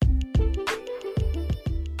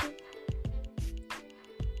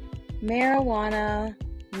Marijuana,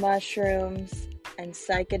 mushrooms, and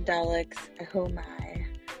psychedelics, oh my.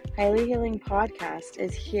 Highly Healing Podcast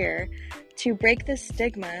is here to break the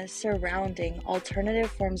stigma surrounding alternative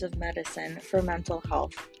forms of medicine for mental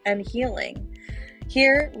health and healing.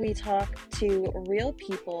 Here we talk to real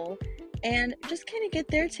people and just kind of get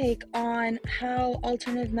their take on how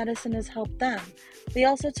alternative medicine has helped them. We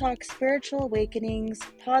also talk spiritual awakenings,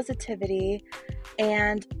 positivity,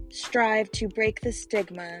 and strive to break the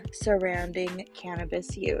stigma surrounding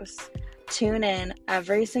cannabis use. Tune in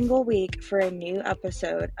every single week for a new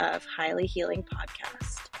episode of Highly Healing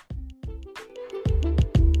Podcast.